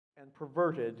and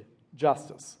perverted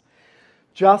justice,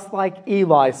 just like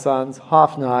Eli's sons,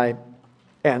 Hophni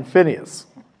and Phinehas.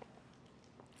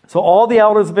 So all the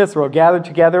elders of Israel gathered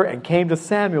together and came to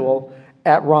Samuel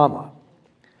at Ramah.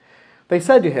 They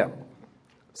said to him,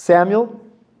 Samuel,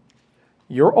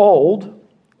 you're old,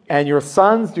 and your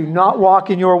sons do not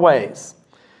walk in your ways.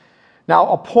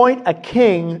 Now appoint a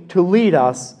king to lead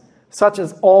us, such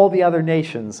as all the other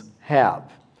nations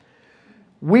have.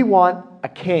 We want a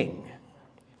king.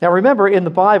 Now remember, in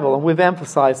the Bible, and we've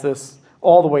emphasized this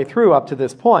all the way through up to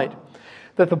this point,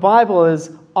 that the Bible is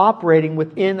operating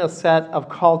within a set of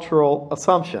cultural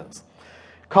assumptions.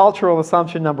 Cultural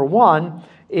assumption number one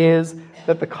is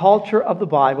that the culture of the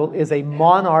Bible is a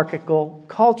monarchical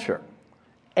culture.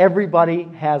 Everybody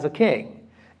has a king.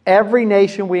 Every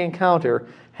nation we encounter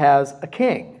has a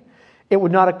king. It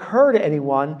would not occur to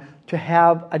anyone to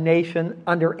have a nation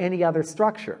under any other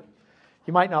structure.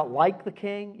 You might not like the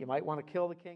king. You might want to kill the king.